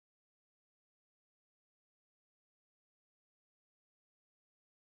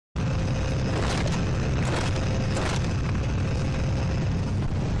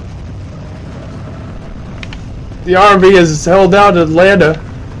The army has held out Atlanta.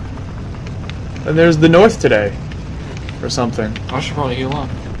 And there's the North today. Or something. I should probably heal up.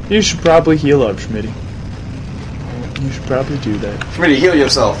 You should probably heal up, Schmitty. You should probably do that. Smitty, heal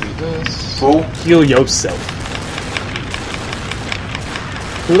yourself. Fool. Heal yourself.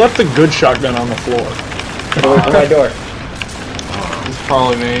 Who left the good shotgun on the floor? Get away from my door. It's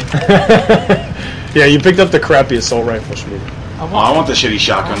probably me. Yeah, you picked up the crappy assault rifle, Schmitty. I want the shitty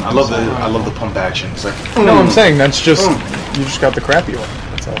shotgun. I love the pump action. It's like No, I'm saying that's just you just got the crappy one.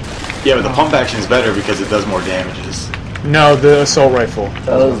 That's all. yeah, but the pump action is better because it does more damages. No, the assault rifle.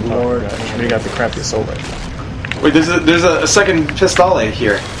 Does more. Schmitty got the crappy assault rifle. Wait, there's a second pistole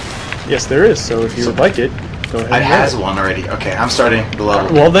here. Yes, there is. So if you would like it, go ahead. It has one already. Okay, I'm starting the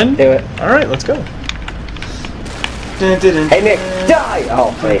level. Well then, Do it. all right, let's go. Hey Nick, die! Oh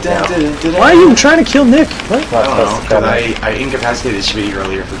wait, no. Why are you trying to kill Nick? What? I don't know, because I incapacitated Schmitty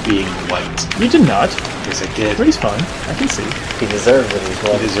earlier for being white. You did not. Yes, I did. But he's fine. I can see. He deserves it. He's He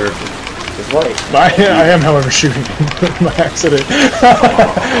white. deserved it. He's white. I am, however, shooting him by accident.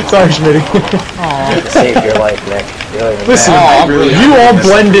 Sorry, Schmitty. Save your life, Nick. You don't even Listen, know. you all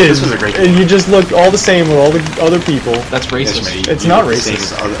blend in, This was a great and game. you just look all the same with all the other people. That's Yes, racist. Schmitty, It's you not look the same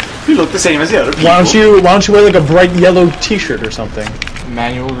racist. as you look the same as the other people. Why don't you wear like a bright yellow T-shirt or something? Is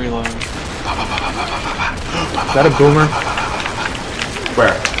Manual reload. that a boomer?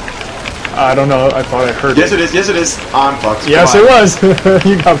 Where? I don't know. I thought I heard Yes, it. it is. Yes, it is. I'm fucked. Yes, Come it on. was.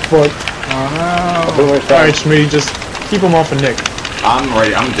 You got fucked. Boomer's All down. right, Schmitty, just keep him off of Nick. I'm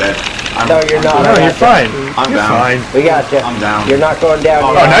ready. I'm dead. No, you're not. No, I you're got fine. I'm You're down. fine. We got you. I'm down. You're not going down. Oh,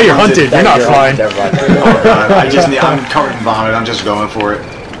 Oh, now you're hunted. You're not fine. Never mind. Oh god, I'm covered in vomit. I'm just going for it.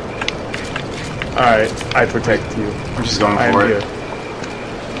 All right, I protect you. I'm just going I am for here.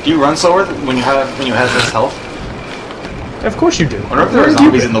 it. Do you run slower when you have this health? Of course you do. I wonder if there are Where have you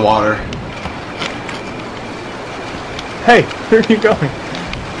zombies been? in the water. Hey, where are you going?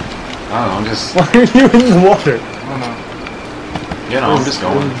 I don't know. I'm just, Why are you in the water? I don't know. I'm just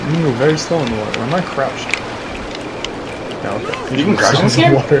going. You move very slow in the water. Or am I crouched? No, okay. You can crouch in this the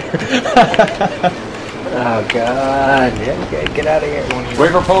game? water. Oh god. Get out of here.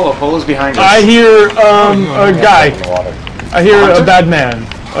 Wait for Polo. Polo's behind us. I hear a guy. In the water. I hear Hunter? a bad man.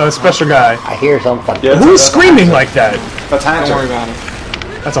 A special guy. I hear something. Yeah, Who's that's a screaming hunter. like that? That's Don't worry Hunter. about it.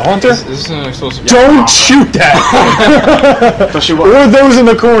 That's a haunter? This isn't explosive. Don't shoot that! Don't shoot Or what? those in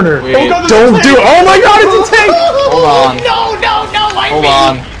the corner. Wait. Don't do it. Oh my god, it's a tank! Hold on. Hold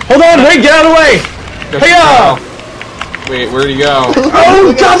on. Hold on, wait, get out of the way! Go Hey, shoot the barrel. Wait, where'd he go? Oh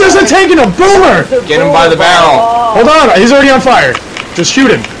god, there's a tank and a boomer! Get him by the barrel. Hold on, he's already on fire. Just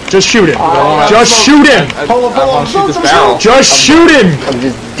shoot him. Just shoot him. Just shoot him. I want to shoot this barrel. Just shoot him. I'm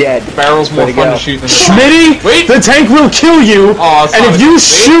just dead. The barrel's more Way to fun go. to shoot than the Schmitty, Wait. the tank will kill you. Oh, it's and not if a- you wait.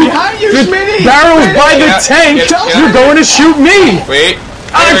 shoot the barrels by the Get- tank, get- get- you're going to shoot me. Wait.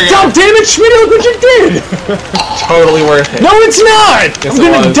 Ah, There we go. God damn it, Schmitty, look what you did. Totally worth it. No, it's not. Yes, I'm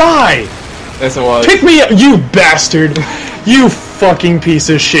it gonna was. die. Yes, it was. Pick me up, you bastard. You fucking piece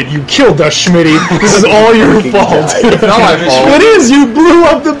of shit. You killed us, Schmitty. This is all your fault. It's not my fault. It is. You blew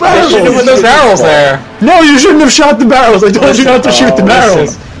up the I shouldn't have put those barrels. barrels there. No, you shouldn't have shot the barrels. I told you not to shoot the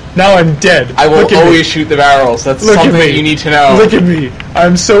barrels. Now I'm dead. I will Look at always me. shoot the barrels. That's Look at something me. you need to know. Look at me.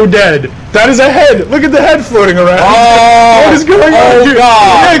 I'm so dead. That is a head. Look at the head floating around. Oh, What is going on here?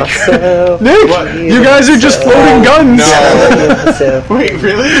 God. Nick, What? you guys are just floating guns. No. Wait,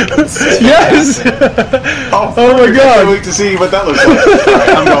 really? Yes. Oh, Oh my I god. can't wait to see what that looks like. Alright,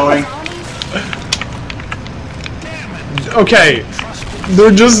 I'm going. Okay,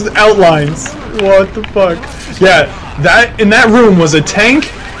 they're just outlines. What the fuck? Yeah, that in that room was a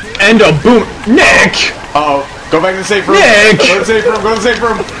tank and a boom. Nick! Uh-oh. Go back to the safe room. Nick! Go to the safe room. Go to the safe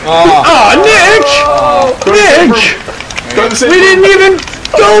room. Ah, Nick! Go to the safe Nick! room. Go to the safe We room. didn't even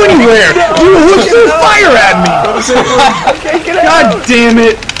go anywhere. You threw fire at me. Go to the safe room. God damn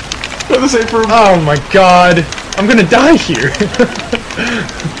it! Go to the safe room. Oh my god, I'm gonna die here.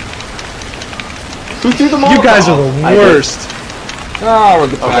 Who threw the Molotov? You guys are the worst. Oh, we're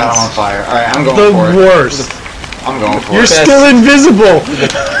the Oh god, I'm on best. fire. Alright, I'm going The for it. worst. I'm going for You're it. still invisible.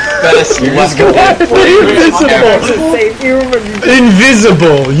 Best. You're just going Invisible. save you.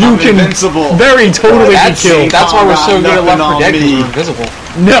 Invisible. You I'm can invincible. very totally be That's, killed. that's why we're so good at Left 4 Dead, 'cause me. we're invisible.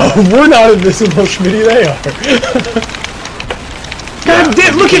 No, we're not invisible, Schmitty. They are. God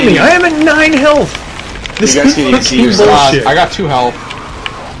damn! Look at me. I am at 9 health. This You guys is can't even see fucking yourself. bullshit. I got 2 health.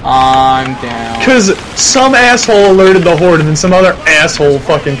 I'm down. Because some asshole alerted the horde, and then some other asshole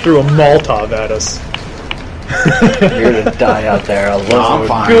fucking threw a Molotov at us. You're gonna die out there alone. No, I'm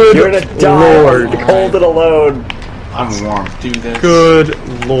fine. Good You're gonna die lord. cold and alone. I'm warm. Do this. Good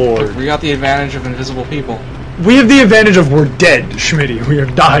lord. We got the advantage of invisible people. We have the advantage of we're dead, Schmitty. We are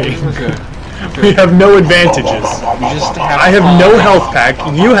dying. We're good. We have no advantages. We just I have no health pack.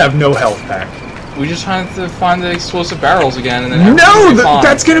 You have no health pack. We just have to find the explosive barrels again, and then No, everything will be fine.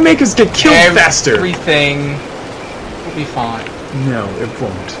 that's gonna make us get killed faster. Everything will be fine. No, it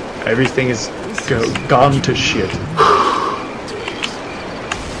won't. Everything is gone to shit.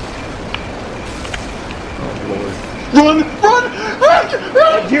 Run!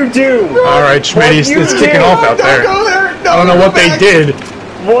 You do! Alright, Schmitty, it's you kicking do? off out there. Don't go there! I don't know what they did,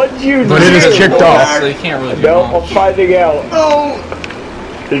 What'd you but do? it is kicked off. So you can't really do No, I'm much. finding out. No!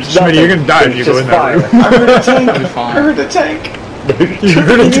 There's Schmitty, nothing. you're gonna die if you There's go in just that room. I heard a tank! It'll be I fine. heard a tank! You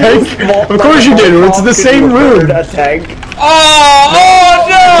heard a tank? Of course you did, it's the same room. A tank. Oh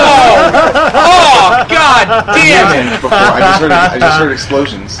no! Oh god damn it! Before, I just heard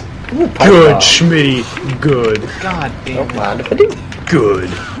explosions. Good, Schmitty. Good. God damn Don't it! mind if I do. Good.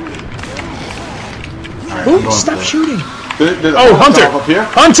 Alright, Ooh, I'm going stop for it. shooting. There's Oh, a Hunter! up here.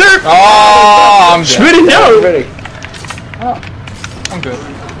 Hunter! Oh, I'm dead. Schmitty, no! Ready? I'm good.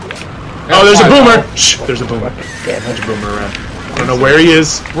 Oh, there's a boomer! Shh, there's a boomer. Damn. There's a boomer around. I don't know where he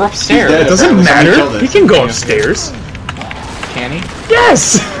is. We're upstairs. He's It doesn't Apparently somebody matter. killed it. He can go upstairs. Can he?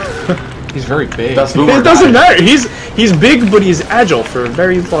 Yes! He's very big. That's boomer. It doesn't guy. matter. He's big, but he's agile for a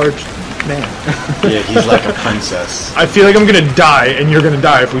very large man. Yeah, he's like a princess. I feel like I'm gonna die, and you're gonna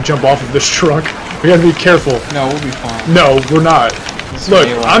die if we jump off of this truck. We gotta be careful. No, we'll be fine. No, we're not. This Look,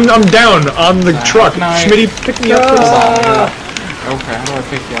 may I'm down on the truck. can I- Schmitty, pick me up. Hold please. on. Okay, how do I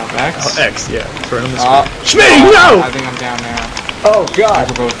pick you up? X? Oh, X, yeah. It's right on the Uh, screen. Schmitty, no! I think I'm down now. Oh god.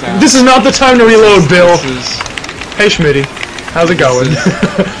 We're both down. This is not the time to reload, Bill. This is Hey, Schmitty. How's it going?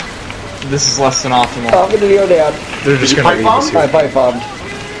 this is less than optimal. I'm gonna go down. They're just you gonna pipe leave us bomb? I here. pipe bombed.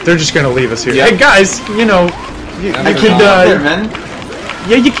 They're just gonna leave us here. Yeah. Hey, guys, you know, you They're could, not. Here, man.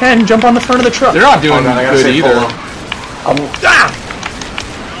 yeah, you can jump on the front of the truck. They're not doing Oh, man, I gotta good say either. Polo. Ah!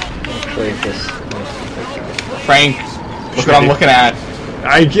 Actually, this. Frank, look what I'm looking at.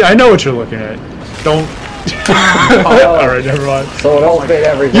 I know what you're looking at. Don't. Alright, never mind. So it all fit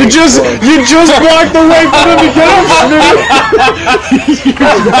everything. You just blocked the way for them to get up,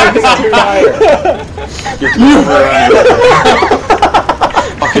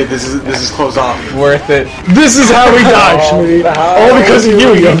 Okay, this is closed off. Worth it. This is how we die, Schmitty. All because of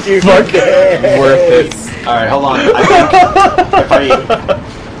you, you fuck. Worth it. Alright, hold on. I think if I...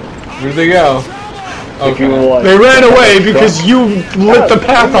 Where'd they go? If you Okay. want. They ran away because you lit the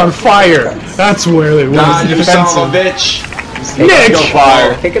path on fire. That's where they God, went. you son of a bitch! Nick! Go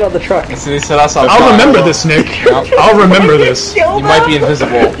fire. Pick it on the truck. So they set us up. I'll remember this, Nick. I'll remember this. You might be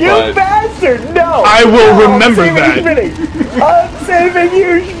invisible, You but bastard! No! I will No, remember I'm saving that. you, Schmitty. I'm saving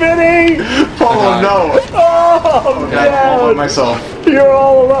you, Schmitty! Oh no! Oh, God, I'm no! myself. You're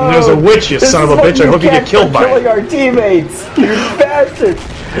all alone! There's a witch, you This son of is a what bitch. I hope you get get killed for by killing it. our teammates! You bastard!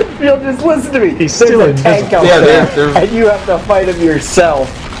 You'll just listen to me. He's There's still a tank invisible. out Yeah, there, they're- and you have to fight him yourself.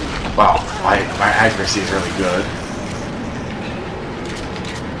 Wow, my accuracy is really good.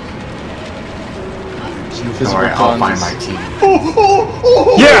 Don't worry, I'll find my team.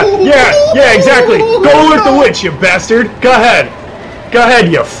 Yeah, exactly. Go alert the witch, you bastard. Go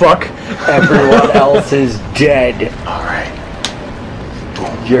ahead, you fuck. Everyone else is dead. Alright.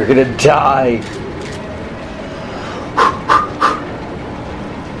 You're gonna die.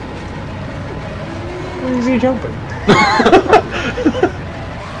 Where is he jumping?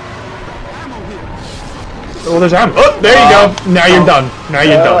 Oh, there's ammo. Oh, there you go. Now you're done. Now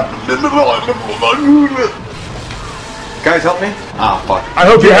you're done. Guys, help me. Ah, fuck. I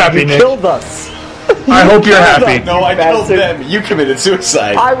hope you're happy, You Nick. killed us. I hope you're killed happy. us. No, I killed Bastard. them. You committed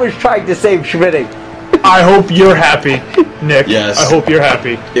suicide. I was trying to save Schmitty. I hope you're happy, Nick. Yes. I hope you're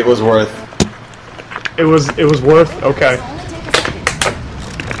happy. It was worth. It was worth. Okay.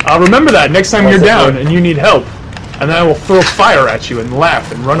 I'll remember that next time Was you're it down worth? and you need help, and then I will throw fire at you and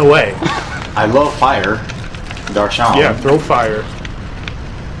laugh and run away. I love fire. Dark Shaman. Yeah, throw fire.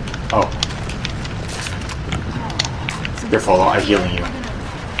 Oh. You're Polo. I'm healing you.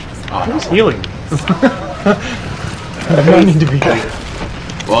 Oh, no. Healing. I don't need to be here.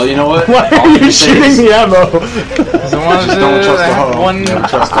 Well, you know what? Why All are I you can say shooting is the ammo? I wanted Just don't trust to the have hoe. one, Don't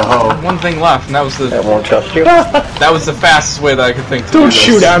trust the hoe. one thing left, and that was I the won't trust you. fastest way that I could think to do Don't this.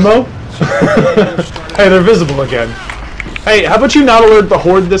 shoot ammo. Hey, they're visible again. Hey, how about you not alert the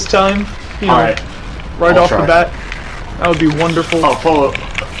horde this time? You know, Alright. right I'll off try. the bat. That would be wonderful. Oh, Polo.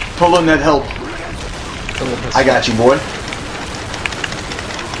 Polo, Ned, help. I got you, boy.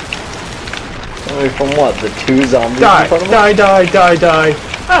 Only from what? The two zombies in Die, front of us? die, die, die, die.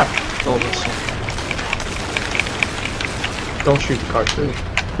 Ah, don't shoot the car, too.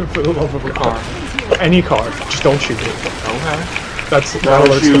 For the love of a car. Any car. Just don't shoot it. Okay. That Don't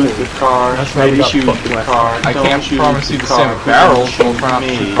works shoot for the me. car. That's why we Maybe got shoot fucked the left. car. I Don't can't shoot promise you the car. same barrel. Don't run out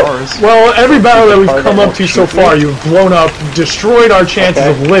Me. two cars. Well, every barrel that we've Car come that up to won't so shoot me? far, you've blown up, destroyed our chances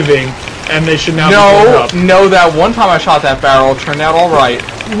Okay. of living, and they should now be blown No, up. no, that one time I shot that barrel turned out alright.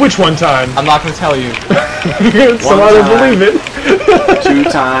 Which one time? I'm not gonna tell you. Somebody time. believe it. 2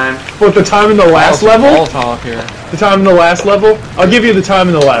 time. What, the time in the last level? Molotov here. The time in the last level? I'll give you the time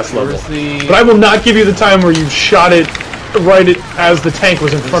in the last level. Where's the... But I will not give you the time where you shot it right as the tank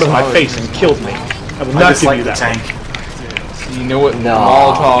was in front of my face and killed me. I will I not just give like you the that. tank. You know what No.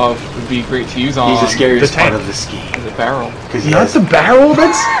 Molotov would be great to use on? He's the scariest the tank. part of the scheme. The barrel. Because he Not has the barrel?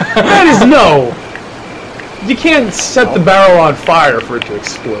 That is no. You can't set the barrel on fire for it to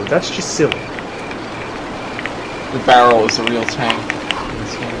explode. That's just silly. The barrel is the real tank. in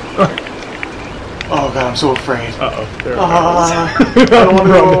this game. Oh god, I'm so afraid. Uh-oh. There are I don't want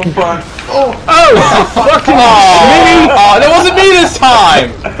to go in front. Oh, fucking Oh, oh, that wasn't me this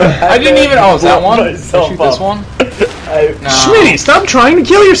time! I didn't even... Oh, is that Blow one? Did I myself shoot this up. one? No. Schmitty, stop trying to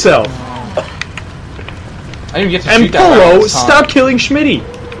kill yourself. I didn't even get to And shoot that barrel Polo, this time. stop killing Schmitty.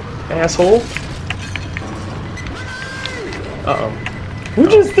 Asshole. Uh-oh. Who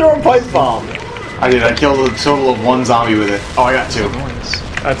just threw a pipe bomb? I did. I killed a total of 1 zombie with it. Oh, I got 2. Noise.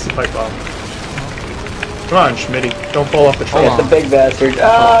 That's the pipe bomb. Come on, Schmitty. Don't fall off the Hold train. on. The big bastard.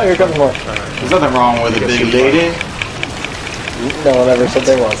 Ah, here comes more. There's nothing wrong with a guess big you're lady. No one ever said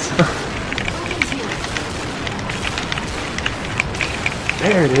there was.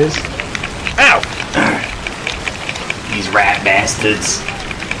 There it is. Ow! These rat bastards.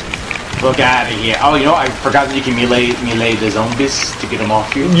 Look out of here. Oh, you know, I forgot that you can melee the zombies to get them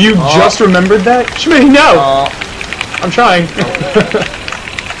off you. You just remembered that? Schmitty, no! Uh, I'm trying.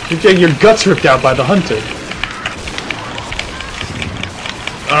 You're getting your guts ripped out by the hunter.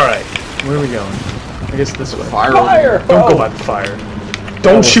 Alright, where are we going? I guess this way. fire. Fire! Don't go Oh. by the fire.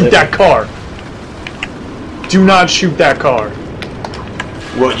 Don't shoot that car. Do not shoot that car.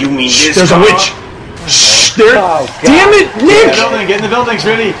 What, you mean Shh, this there's car? a witch. Shh, there. Oh, God. Damn it, Get in Nick! the building, get in the building,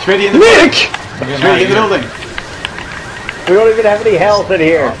 Smitty. Smitty in the Nick! building. Smitty in the building. We don't even have any health in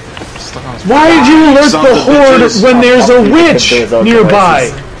here. Stuck on his Why did you alert Sons the of horde bitches. when there's a Fuck, witch he could do his own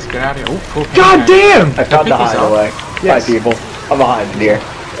nearby? devices. Let's get out of here. Ooh, cool God paintball. damn! I found the pick these up. hideaway. Yes. Hi, people. I'm behind here.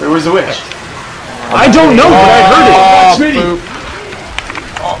 Where was the witch? I don't know, but I heard it. Oh, Smitty. poop.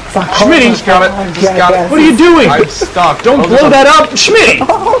 Schmitty, Just got it. Just got it. what are you doing? I'm stuck. Don't Oh, blow that up, Schmitty!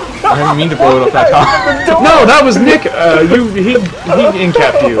 I didn't mean to blow it up that time. No, that was Nick. He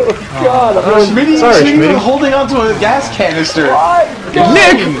incapped you. God, Smitty, Sorry, Smitty Schmitty. was holding onto a gas canister.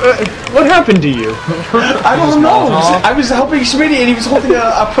 Nick, what happened to you? I don't know. I was helping Smitty and he was holding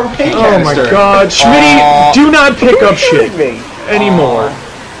a propane Oh my canister. God, Schmitty, Aw. do not pick up shit me. anymore.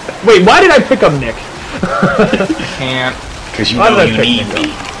 Wait, why did I pick up Nick? Can't. Because you Why know did I you pick need Nick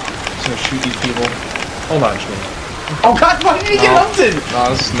me. Just gonna shoot these people. Hold on, Schmitty. Oh god, why did he get hunted? No,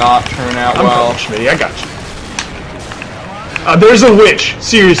 this is not turning out I'm well. coming, Schmitty. I got you. There's a witch.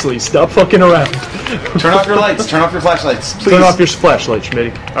 Seriously, stop fucking around. Turn off your lights. Turn off your flashlights. Please. Turn off your flashlight,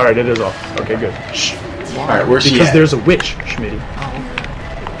 Schmitty. All right, it is off. Okay, good. Shh. Alright, where's she Because at? there's a witch, Schmitty.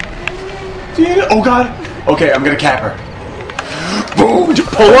 Oh god. Okay, I'm gonna cap her. Boom.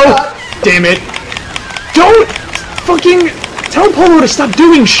 Polo, damn it! Don't fucking tell Polo to stop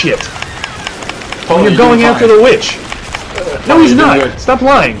doing shit. Polo, You're going after the witch. No, he's you're doing not. good. Stop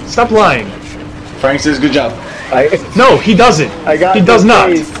lying. Stop lying. Frank says good job. No, he doesn't. I got He does the not.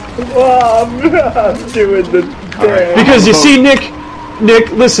 face. Oh, I'm doing the Alright. thing. Because you see, Nick,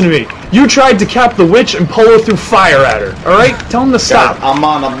 listen to me. You tried to cap the witch and Polo threw fire at her. All right, tell him to stop. I'm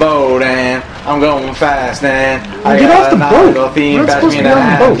on a boat and I'm going fast and I get got off the a boat. nautical theme, We're not bash supposed me to in be the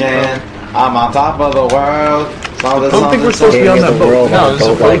on the boat. hand. I'm on top of the world. I don't think we're supposed to be on that boat. No, this is a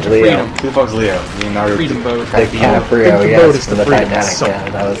boat to freedom. Who the fuck's Leo? Leonardo Freedom boat. The Caprio, the boat yes, is from the the freedom Titanic. song. Yeah,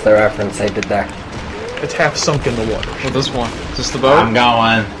 that was the reference they did there. It's half sunk in the water. Well, this one. Is this the boat? I'm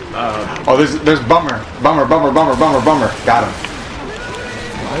going. Oh, there's Bummer. Bummer. Got him.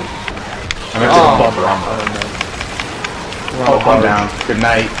 I'm gonna Oh. take Bummer. Oh, I'm down. Good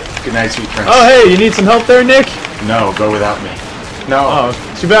night. Good night, sweet prince. Oh, hey, you need some help there, Nick? No, go without me. No. Oh,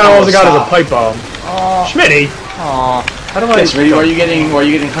 too bad all I got is a stop. pipe bomb. Schmitty, Aw. how do I? Hey, Schmitty, why are you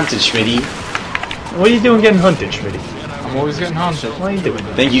getting hunted, Schmitty? What are you doing getting hunted, Schmitty? I'm always getting haunted. What are you doing?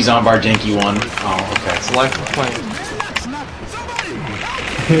 Thank you, Zombar Janky 1. Oh, okay. It's a life of playing.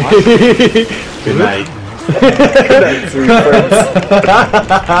 Good night. Sweet prince.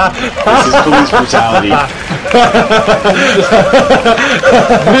 This is police brutality.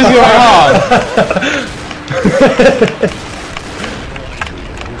 What is going on?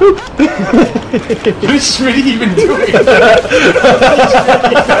 What is Smitty even doing?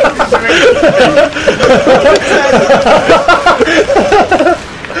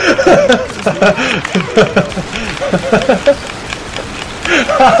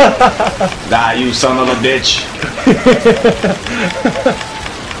 Nah, you son of a bitch.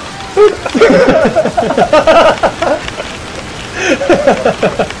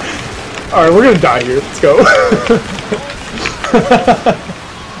 Alright, we're gonna die here. Let's go.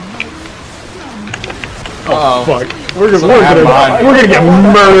 Oh, fuck. We're gonna get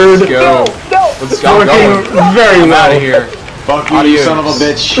murdered. Let's go. Let's go. Fucking very I'm out low. of here. Fuck you, you son of a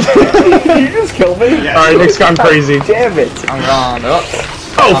bitch. You just killed me? Yes. Alright, Nick's gone crazy. Damn it. I'm gone.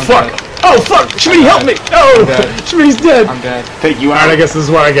 Oh, fuck. Dead. Oh, fuck. Shmitty, help me. Oh, dead. Shmitty's dead. I'm dead. Take you out. Alright, I guess this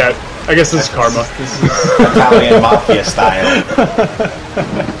is what I get. I guess this is karma. This is Italian mafia style.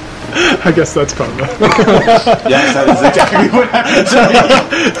 I guess that's karma. Yes, that is exactly what happened to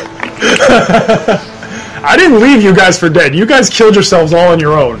me. I didn't leave you guys for dead. You guys killed yourselves all on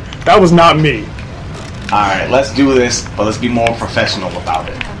your own. That was not me. Alright, let's do this, but let's be more professional about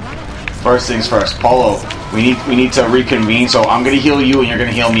it. First things first, Polo, we need to reconvene, so I'm gonna heal you and you're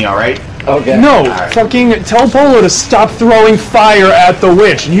gonna heal me, alright? Okay. No, Alright. fucking tell Polo to stop throwing fire at the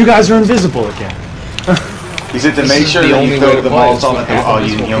witch, and you guys are invisible again. You said to make sure that you throw the Molotov at the... Oh, you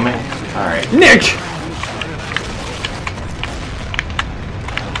didn't heal me? Alright. Nick!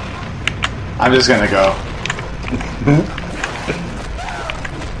 I'm just gonna go.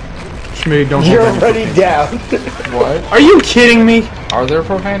 Shmitty, don't You're hold that. already down. What? Are you kidding me? Are there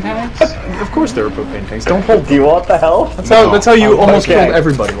propane tanks? Of course there are propane tanks. Don't hold Do you want the help? That's how you almost okay. killed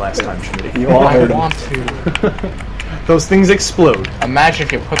everybody last time, Shmitty. You all I heard him. want to. Those things explode. Imagine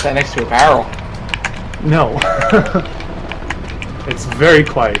if you put that next to a barrel. No. It's very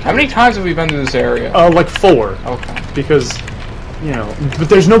quiet. How many times have we been to this area? Like 4. Okay. Because, you know, but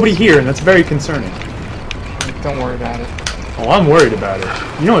there's nobody here, and that's very concerning. Don't worry about it. Oh, I'm worried about it.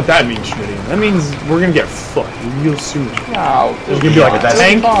 You know what that means, Shmitty? That means we're gonna get fucked real soon. No. There's gonna be like a That's,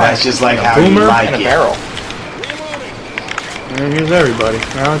 tank, that's just like how boomer, you like And a it. barrel. and here's everybody.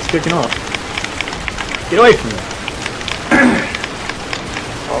 Now it's kicking off. Get away from me.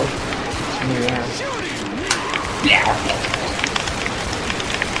 Somebody there.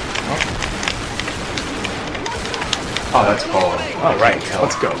 Oh, that's Polo. All right,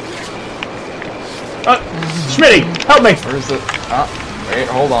 let's go. Shmitty, help me! Where is it? Wait,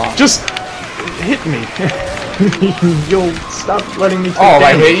 hold on. Just hit me. You'll stop letting me take Oh, if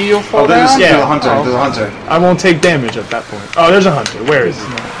I damage. hit you, you'll fall Oh, there's, down? there's Yeah. a hunter. Oh. There's a hunter. I won't take damage at that point. Oh, there's a hunter. Where is he?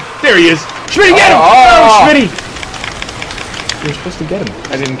 There he is. Shmitty, get him! Oh. Oh, Shmitty! You're supposed to get him.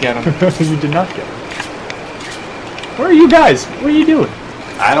 I didn't get him. You did not get him. Where are you guys? What are you doing?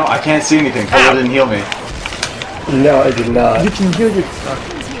 I can't see anything. Polo Ow. didn't heal me. No, I did not. You can heal your...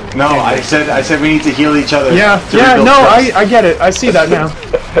 No, I said we need to heal each other. Yeah, to yeah, rebuild no, trust. I get it. I see that now.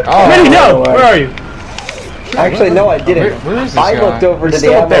 Oh, Shmitty, no! no, Where are you? Actually, no, I didn't. Where is this I guy? looked over He's to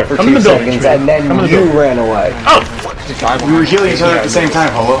still the up ammo there. for Come in 2 the building, seconds, Shmitty. and then Come in the you building. ran away. Oh, fuck! We were healing each other at the same time,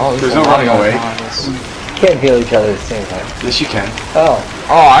 Polo. There's no running away. Can't heal each other at the same time. Yes, you can. Oh.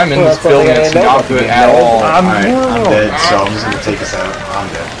 Oh, I'm in Well, this that's something building. I It's didn't know not about good the at building. all. I'm dead, so I'm just gonna take us out. I'm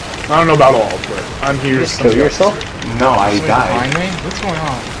dead. I don't know about all, but I'm here. Just kill yourself? No, I Behind died. me? What's going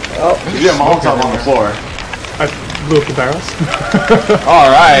on? Oh. You did a Molotov on the floor. I blew up the barrels.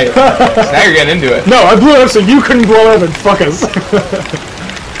 Alright. So now you're getting into it. No, I blew it up so you couldn't blow up and fuck us.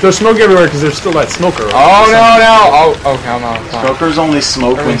 There's smoke everywhere because there's still that smoker. Oh, no. Oh, okay, I'm on fire. Smokers only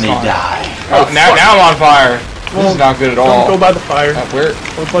smoke when they Everything's fine. die. Oh, now I'm on fire. This is not good at all. Don't go by the fire. Where?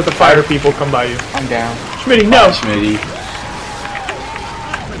 Don't let the fire people come by you. I'm down. Schmitty, no! Schmitty.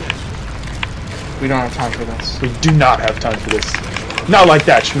 We don't have time for this. We do not have time for this. Not like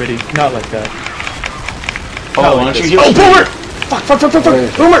that, Schmitty. Not like that. Oh, Not why like don't you this. heal Oh, Schmitty? Boomer! Fuck!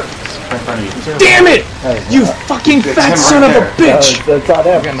 Boomer! Right in front of you. Damn it! Nice. You fucking It's fat him son right of a there. bitch! That's not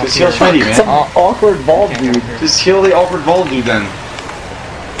We him. got enough Just heal here. Schmitty, Some man. awkward bald Can't get dude. up here. Just heal the awkward bald dude then.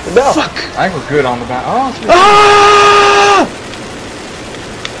 No. Fuck! I think we're good on the back. Oh, it's Ah!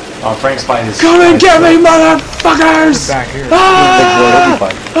 Oh, Frank's by his... Come and get me, good motherfuckers! back here. Ah!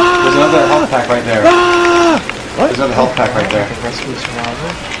 There's another health pack right there. Ah! There's another health pack right there. The rescue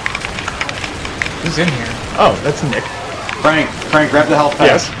survivor. Who's in here? Oh, that's Nick. Frank, grab the health pack.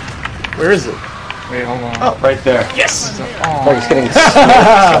 Yes. Where is it? Wait, hold on. Oh, right there. Yes! Oh, he's Oh, getting smoked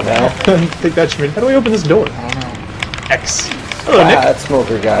somehow. Take that, Schmitty. How do we open this door? I don't know. X. Hello, Ah, Nick. that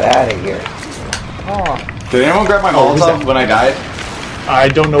smoker got out of here. Oh, Did anyone grab my Oh, who's Molotov that? when I died? I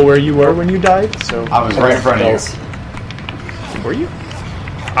don't know where you were when you died, so... I was right in front of Were you?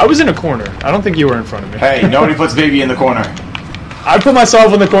 I was in a corner. I don't think you were in front of me. you. Hey, nobody puts baby in the corner. I put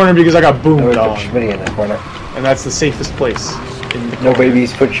myself in the corner because I got I boomed would put on, Schmitty in the corner. and that's the safest place. In the No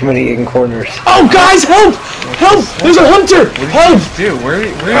babies put Schmitty in corners. Oh, guys, help! Help! There's a hunter! Help! Dude,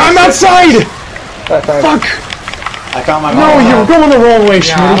 where I'm outside! Fuck! I found my No, you're going the wrong way,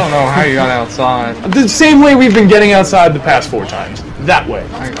 Yeah, I don't Schmitty. know how you got outside. The same way we've been getting outside the past 4 times. That way.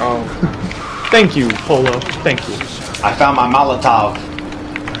 Oh. Thank you, Polo. Thank you. I found my Molotov.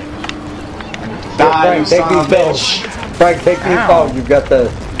 Die, you Frank, take son of a these pills. bitch. Frank, take these Ow. pills. You've got the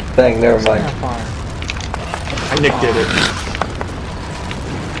thing. Never mind. Nick did it.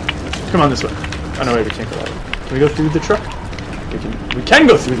 Come on this way. Oh no, wait, we can't go that way. Can we go through the truck? We can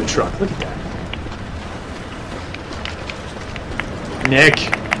go through the truck. Look at that. Nick,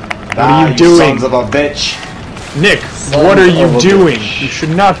 what Die, are you doing? sons of a bitch. Nick, Son what are you of a doing? bitch. You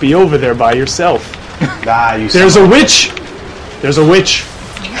should not be over there by yourself. Die, you There's son a of witch! There's a witch!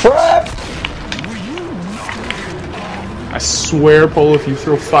 Crap! I swear, Polo, if you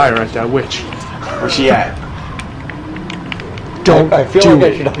throw fire at that witch, Where's she at? don't I feel do like I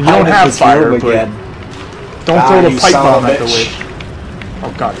it. should You hide don't in have this fire, room but again. don't Ah, throw you the pipe son of bomb a at the bitch. witch.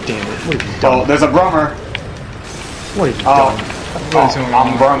 Oh god damn it! What have you Oh, done? there's a brummer. What have you Oh, done?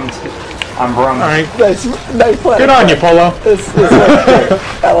 I'm brummed. I'm brummed. All right, Nice plan. good on you, Polo. This looks good.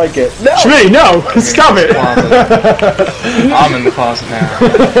 I like it. No! Shmitty, no! Stop it! I'm in the closet now.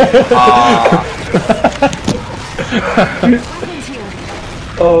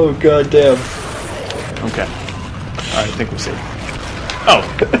 Oh, goddamn. Okay. Alright, I think we're safe. Oh.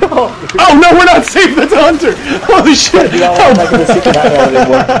 Oh no, we're not safe! That's a hunter! Holy shit! I'm Help! not going to stick it out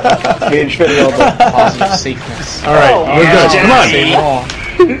anymore. Me and Schmitty all day. Positive safeness. Alright, we're good. Come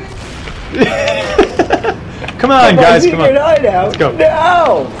on! Come on, guys, come on. Let's go.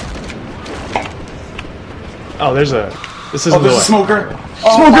 No! Oh, there's a... This isn't Oh, the there's a way. smoker.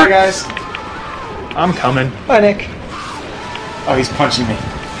 Oh, Smoker! hi, guys. I'm coming. Hi, Nick. Oh, he's punching me.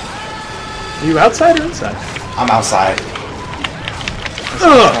 Are you outside or inside? I'm outside.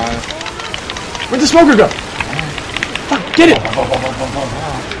 Ugh. Where'd the smoker go? Fuck, get it!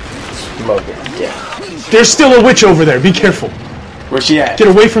 Yeah. There's still a witch over there. Be careful. Where's she at? Get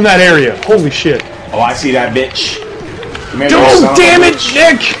away from that area. Holy shit. Oh, I see that bitch. Come here, you Oh, son of a damn it, bitch.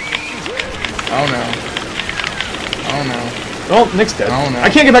 Nick! Oh no. Oh no. Oh, Nick's dead. Oh, no. I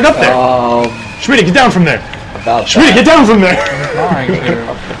can't get back up there. Schmitty, get down from there. About Schmitty, get down from there. Trying to.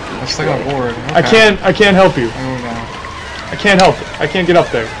 I'm stuck on board. Okay. I can't help you. I'm going down. I can't help. I can't get up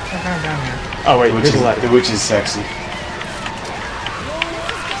there. I'm going down here. Oh wait, The here's witch a is- ladder. The witch is sexy.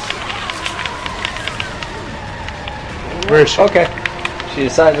 Where is she? Okay. She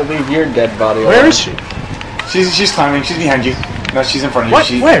decided to leave your dead body Where alone. is she? She's climbing. She's behind you. No, she's in front of you. What?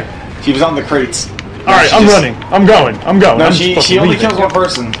 She, Where? She was on the crates. All right, I'm running. I'm going. I'm going. No, I'm she fucking only leaving. kills one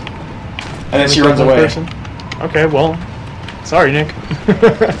person, and then she Only runs kills one away. person? Okay, well, sorry, Nick. I'm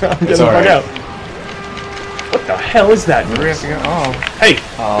getting the fuck alright. out. What the hell is that? Where do we have to go? Oh. Hey,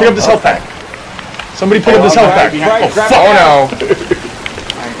 pick up this health pack. Somebody pick up this I'm health pack. right, Oh grab fuck! Oh no.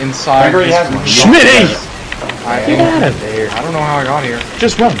 I'm inside. Gregory this has one. one. Schmitty! I Get out of there. I don't know how I got here.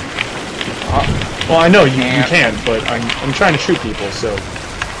 Just run. Well, I know you Can't. can, but I'm trying to shoot people so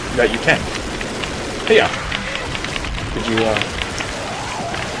that you can. Hey, yeah. Did you,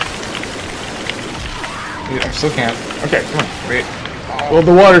 I still can't. Okay, come on. Wait. Well,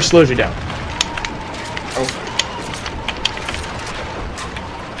 the water slows you down. Oh.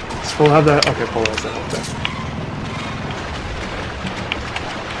 So we'll have that. Okay, Polo has that whole thing.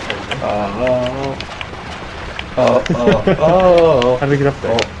 Oh. How do we get up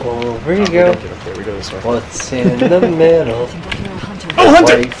there? Over you We go. don't get up there. We go this way. What's in the middle? Oh,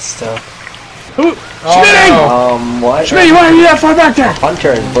 Hunter! White stuff. Who? Schmitty! What? Schmitty, why are you that far back there?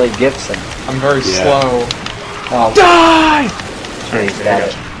 Hunter and Blake Gibson. I'm very Yeah. slow. Oh, Die! Schmitty's got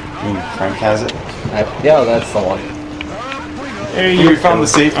it. Frank has it. Yeah, that's the one. There We found the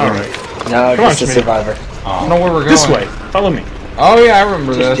safe room. Alright. No, Come on, just a Schmitty. survivor. I don't know where we're going. This way. Follow me. Oh yeah, I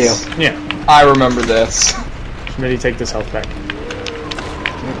remember Just this. Yeah. I remember this. Schmitty, take this health back.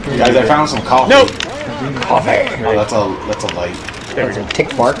 Guys, I found some coffee. Nope. Coffee. Oh, that's a light. There we Some go.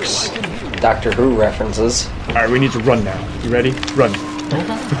 tick marks. Doctor Who references. Alright, we need to run now. You ready? Run.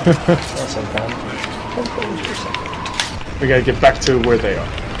 That's okay. We gotta get back to where they are.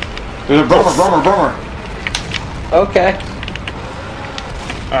 There's a brummer. Okay.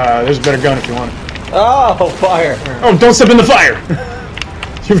 There's a better gun if you want it. Oh, fire. Oh, don't step in the fire!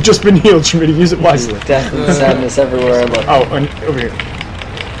 You've just been healed, Schmitty. Use it wisely. Death and sadness everywhere I look. Oh, and over here.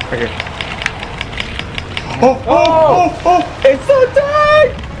 Right here. Oh! It's so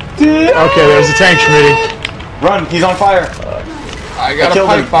dark! Okay, there's a tank, Schmitty. Run! He's on fire. I got a killed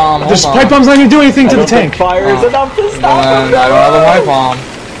pipe him. bomb. This Hold pipe on. bomb's not gonna do anything to the I don't think tank. fire is enough to stop him. I don't have a pipe bomb.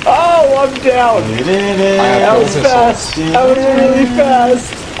 Oh, I'm down. That was fast. That was really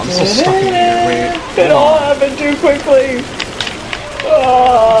fast. I'm so stuck in here. Wait. It all happened too quickly.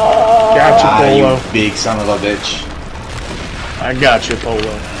 Oh. Gotcha, Ah, you Polo. big son of a bitch. I got you,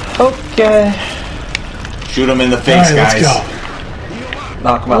 Polo. Okay. Shoot him in the face, Alright, guys. let's go.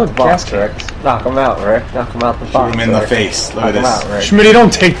 Knock him out Oh, the box, gas Rick. Knock him out, Rick. Knock him out the Shoot box. him in the Rick. face. Look Knock at him out, this. Rick. Schmitty,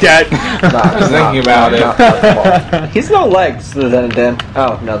 don't take that. I was thinking about it. He's no legs, Lieutenant Dan.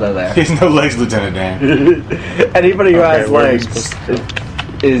 Oh, no, they're there. He has no legs, Lieutenant Dan. Anybody who Okay, has where are we legs supposed to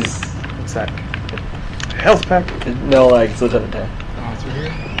is What's that? Health pack. no legs, Lieutenant Dan. Oh, it's right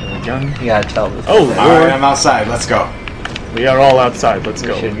here. Gun. You gotta tell this. Oh, Alright, I'm outside. Let's go. We are all outside. Let's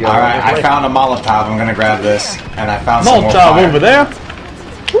go. should go. Alright, I found a Molotov. I'm gonna grab this. And I found some more Molotov fire. over there.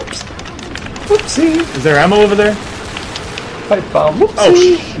 Whoops. Whoopsie. Is there ammo over there? Pipe bomb. Whoopsie. Oh,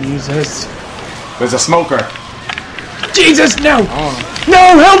 Jesus. There's a smoker. Jesus, no! Oh,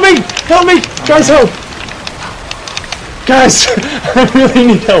 No, help me! Help me! Guys, help! Guys, I really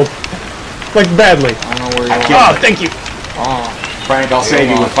need help. Like, badly. I don't know where you can't- are. Oh, thank you. Oh, Frank, I'll save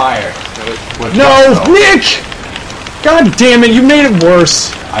you with fire. With No, gusto. Nick! God damn it, you made it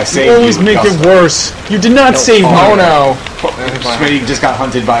worse. I saved You you always with make it gusto. worse. You did not save me. oh no. Smitty just got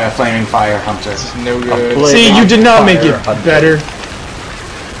hunted by a flaming fire hunter. No good. Blade See, you did not make it fire. better.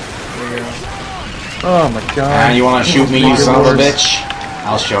 Oh my And god. you wanna shoot me, you Make it son of a worse. bitch?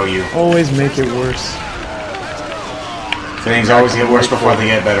 I'll show you. Always make it worse. Things always get worse before they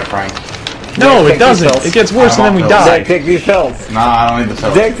get better, Frank. No, Dick, it take doesn't. these pills. It gets worse I and then we want pills. die. Dick, take these pills. No, I don't need the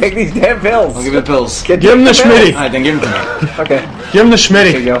pills. Dick, take these damn pills. I'll give you the pills. Get Give him the pills. Schmitty. Alright, then give them to me. Okay, Give him the here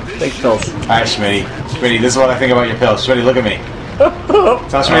you Schmitty. go. Take the pills. Alright, Schmitty. Schmitty, this is what I think about your pills. Schmitty, look at me.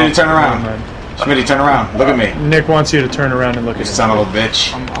 Tell Schmitty to turn around. Schmitty, turn around. Look at me. Nick wants you to turn around and look You at him. son of a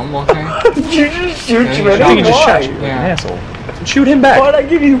bitch. I'm looking. You just shoot Yeah, Schmitty. I think he just Why? shot you. Yeah. An asshole. Shoot him back. Why'd I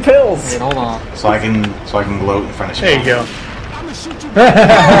give you pills? Wait, hold on. So I can gloat in front of There you go. I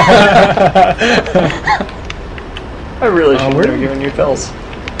really shouldn't where have did- given you pills.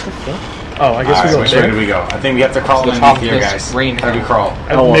 Oh, I guess Alright, we go which way there. do we go? I think we have to crawl To the in top here, of this guys. rain How do we house.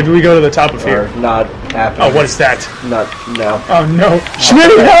 crawl? Maybe we go to the top of Or here. not happening. Oh, what is that? Not no. Oh no.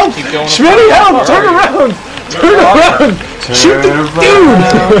 Schmitty, help! Keep going Schmitty, up. help! Turn around! Turn around! Shoot the dude!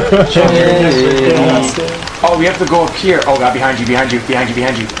 Oh, we have to go up here. Oh, God, behind you, behind you, behind you,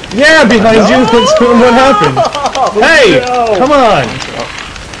 behind you. Yeah, behind you. That's what happened. Hey, No. come on.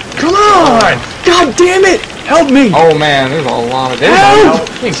 Come on! God damn it! Help me! Oh man, there's a lot of. Help!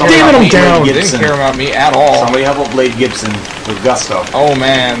 They Somebody Damn it, help I'm Blade down. didn't Gibson. care about me at all. Somebody help out Blade Gibson with gusto. Oh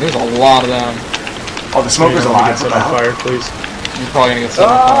man, there's a lot of them. Oh, the smoker's alive. Set What the on hell? fire, please. You're probably gonna get set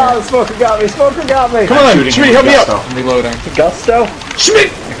on Ah, fire. the smoker got me. Smoker got me. Come on, Shooting Schmitty, him help with me out. gusto. I'm reloading. Gusto.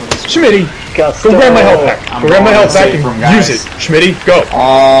 Schmidt! Schmitty, Gusto. go grab my health pack. I'm Go grab my going health to pack save and from guys. use it. Schmitty, go.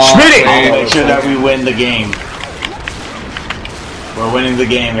 Oh, Schmitty! I'll wait. make sure that we win the game. We're winning the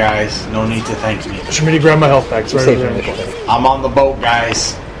game, guys. No need to thank me. Schmitty, grab my health pack. It's right Save over him. there. I'm on the boat,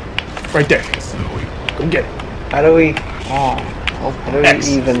 guys. Right there. Go get it. How do we? Oh, How do we X.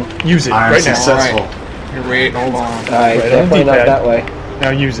 even? Use it I am right now. successful. here, wait, hold on. Alright, Right, definitely not D-pad. that way. Now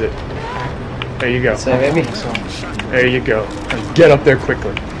use it. There you go. So maybe. There you go. Get up there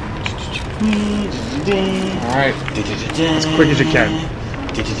quickly. Alright. As quick as you can.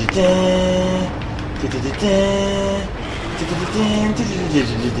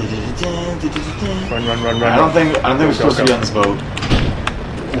 Run, run, run, run. I don't think we're supposed to be on this boat.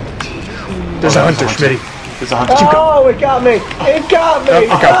 There's a hunter, Schmitty. There's a hunter. Oh, it got me! It got me! Oh, it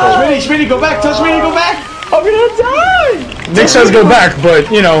got Ah, Schmitty, go back! Tell Schmitty, go back! I'm gonna die! Nick says go back,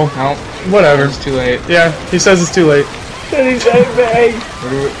 but, you know, Nope, whatever. it's too late. Yeah, he says it's too late. Did he save me? Where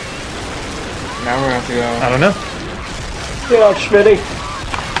do we... Now we're gonna have to go. I don't know. Get out, Schmitty.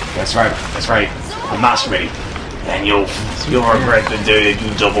 That's right. That's right. I'm not Schmitty. And you'll regret the day that you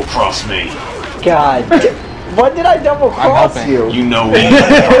double cross me. God. What did I double cross helping. you? You know when you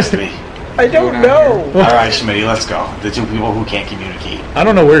double crossed me. I don't down know. All right, Schmitty, let's go. The two people who can't communicate. I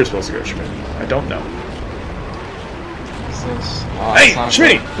don't know where you're supposed to go, Schmitty. I don't know. What's this? Oh, Hey, it's not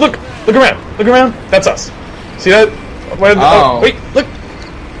Schmitty, look! Look around. Look around. That's us. See that? Where the, Oh. wait, look!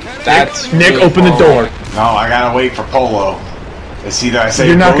 good. That's Nick, really open the far door. away. No, I gotta wait for Polo. It's either I save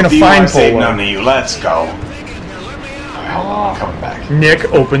You're not both gonna of you or I find save Polo. none of you. Let's go. All right, hold on, I'm coming back. Nick,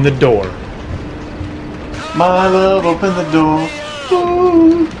 open the door. My love, open the door.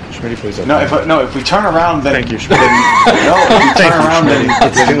 Ooh. Schmitty, please open No, the if we turn around, then Thank you, Schmitty. no, if we Thank turn you, around, then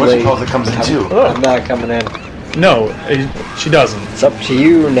It's too what you late. call it comes in two. I'm not coming in. No, she doesn't. It's up to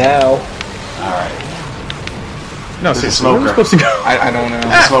you now. All right. No, There's a seriously, where am I smoker. supposed to go? I don't know.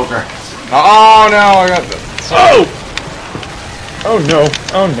 Smoker. Oh no! I got the. Oh! Oh no!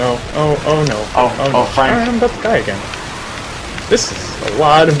 Oh no! Oh no! Oh, no! Frank. Alright, I'm about to die again. This is a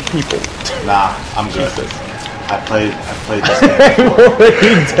lot of people. Nah, I'm good. Jesus. I played this game before.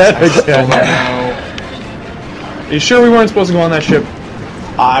 Already dead Still again. don't know. Are you sure we weren't supposed to go on that ship?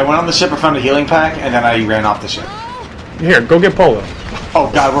 I went on the ship, I found a healing pack, and then I ran off the ship. Here, go get Polo. Oh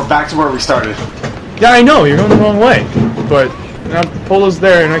god, we're back to where we started. Yeah, I know, you're going the wrong way. But now Polo's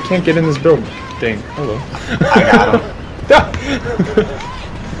there and I can't get in this building. Hello. I got him.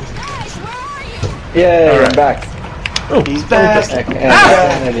 Yay, Alright. I'm back. Oh, He's back.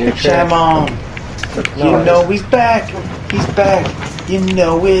 Shamon. You know he's back. He's back. You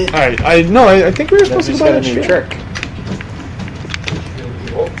know it. Alright, I think we were supposed to Just go got by a that new ship. trick.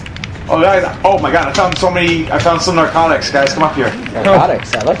 Oh guys, oh my god, I found some narcotics. Guys, come up here.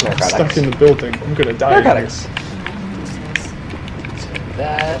 Narcotics. I like narcotics. Stuck in the building. I'm gonna die. Narcotics.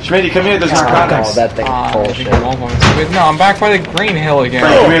 That. Schmitty, come here, there's Oh, narcotics. that thing I is think bullshit. I'm all going to- Wait, no, I'm back by the green hill again.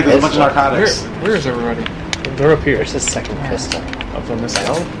 Frank, come here, there's a this bunch of one. narcotics. Where's everybody? They're up here. Here's his second pistol. Up on this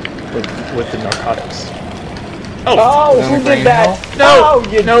hill. With the narcotics. Oh, Is that who a green did that? hill? Oh,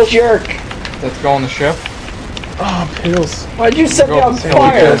 you No. jerk! Let's go on the ship. Oh, pills. Why'd you set me Go on up the hill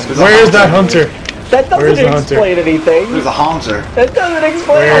fire? because- Where's that hunter? That Where's doesn't the hunter? explain anything. There's a Haunter. That doesn't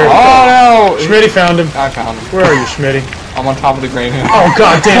explain Where? anything. Oh no! Schmitty found him. I found him. Where are you, Schmitty? I'm on top of the green hill. Oh,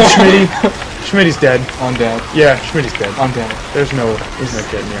 god damn, Schmitty. Schmitty's dead. I'm dead. Yeah, Schmitty's dead. I'm dead. There's no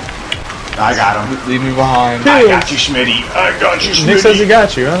getting here. I got him. Leave me behind. I got you, Schmitty. I got you, Schmitty. Nick says he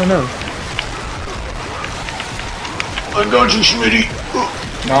got you. I don't know. I got you, Schmitty.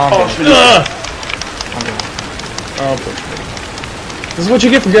 No, I'm Oh, dead. Schmitty. Ugh. I'm dead. Oh, poor Schmitty. This is what you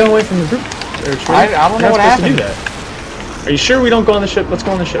get for getting away from the group. I don't know what happened. Do that. Are you sure we don't go on the ship? Let's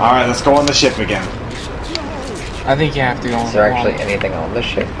go on the ship. Alright, let's go on the ship again. I think you have to go on Is there the actually wall. anything on this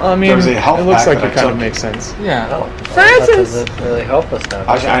ship? I mean, There's a health it looks pack like that it I kind of took. makes sense. Yeah. No. Francis! That doesn't really help us now.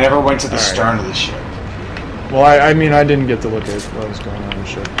 I never went to the stern of the ship. Well, I mean, I didn't get to look at what was going on the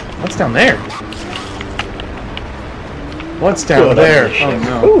ship. What's down there? What's down Good there? on the ship. Oh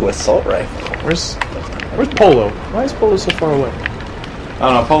no. Ooh, assault rifle. Where's Polo? Why is Polo so far away? I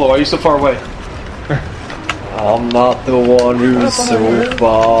don't know, Polo, why are you so far away? I'm not the one who's so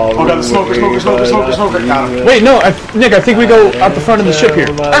far. Oh god, the smoker. Got him. Wait, no, Nick, I think we go out the front of the ship here.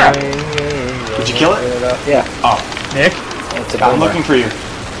 Ah! Did you kill it? Yeah. Oh, Nick? That's a I'm boomer. looking for you.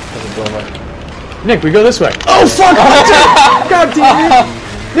 That's a boomer. Nick, we go this way. Oh, fuck! God damn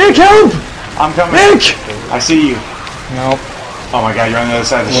it! Nick, help! I'm coming. Nick! I see you. Nope. Oh my god, you're on the other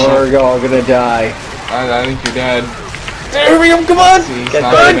side of the ship. We're all gonna die. I think you're dead. There we go, come on! See, he's Get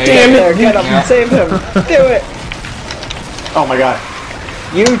not God gonna make damn it. there, get him, Yeah. save him. Do it. Oh my god.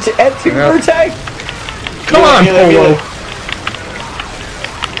 You and Verte. Come on, Heal it, heal Polo! it.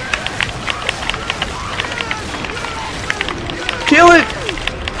 Kill it!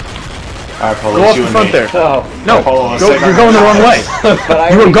 Alright, Polo, Go it's off you the and front me. there. Oh, No, Polo, let's go, take you're our going the wrong way. narcotics. but I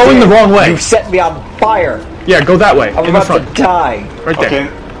You were already going the did. wrong way. You set me on fire. Yeah, go that way, I'm in the about front. to die. Right there. Okay,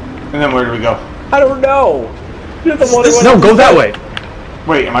 and then where do we go? I don't know. You're the one who went No, on go the that boat. way.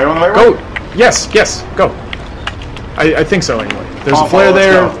 Wait, am I going the right Go. way? Yes, go. I think so anyway. There's Come a on, flare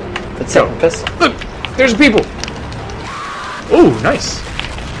Polo, let's there. go. The second pistol. Look, there's people. Ooh, nice.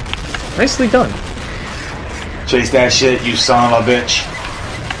 Nicely done. Chase that shit, you son of a bitch.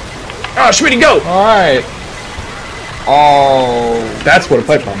 Ah, Schmitty, go! Alright. Oh. That's what a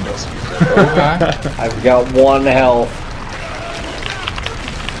pipe bomb does. Okay. I've got one health.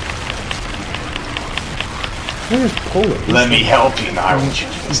 Where's Polo? Let me help you now.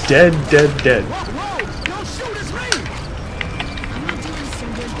 He's dead.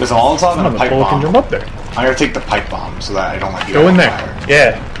 There's a Molotov and Oh, a the pipe Polo can bomb. jump up there. I'm gonna take the pipe bomb so that I don't let you Go out in on there. fire.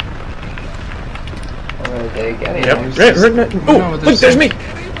 Yeah. Where are they getting? Yep. There's- Right. Oh, No, look, there's me.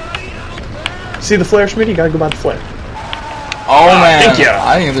 See the flare, Schmitty? You gotta go by the flare. Oh man. thank you.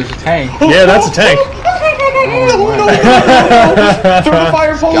 I think there's a tank. Yeah, that's a tank. Throw the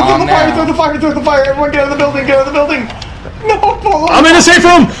fire, Polo, Gone now. throw the fire, everyone get out of the building, No, Polo! I'm in the safe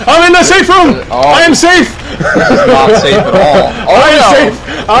room! I am safe! Not safe at all. Oh no.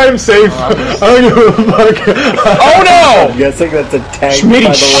 I am safe! I don't give a fuck. Oh no! I'm guessing that's a tank. Schmitty, by the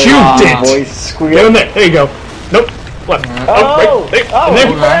way shoot my it. Voice squeal. Get in there. There you go. Nope. Left. Oh, right there. oh, And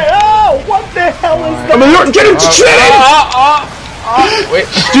then- okay. oh, what the hell is that? I'm in the Get him! Schmitty! Wait.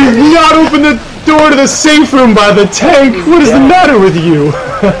 Do not open the door to the safe room by the tank! What is the matter with you? I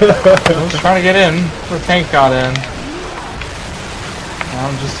was trying to get in. The tank got in. Now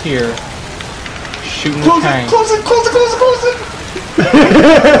I'm just here. Shooting the tank. Close it!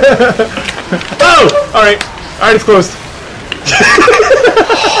 Oh! Alright. Alright, it's closed.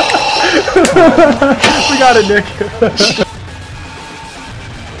 We got it, Nick.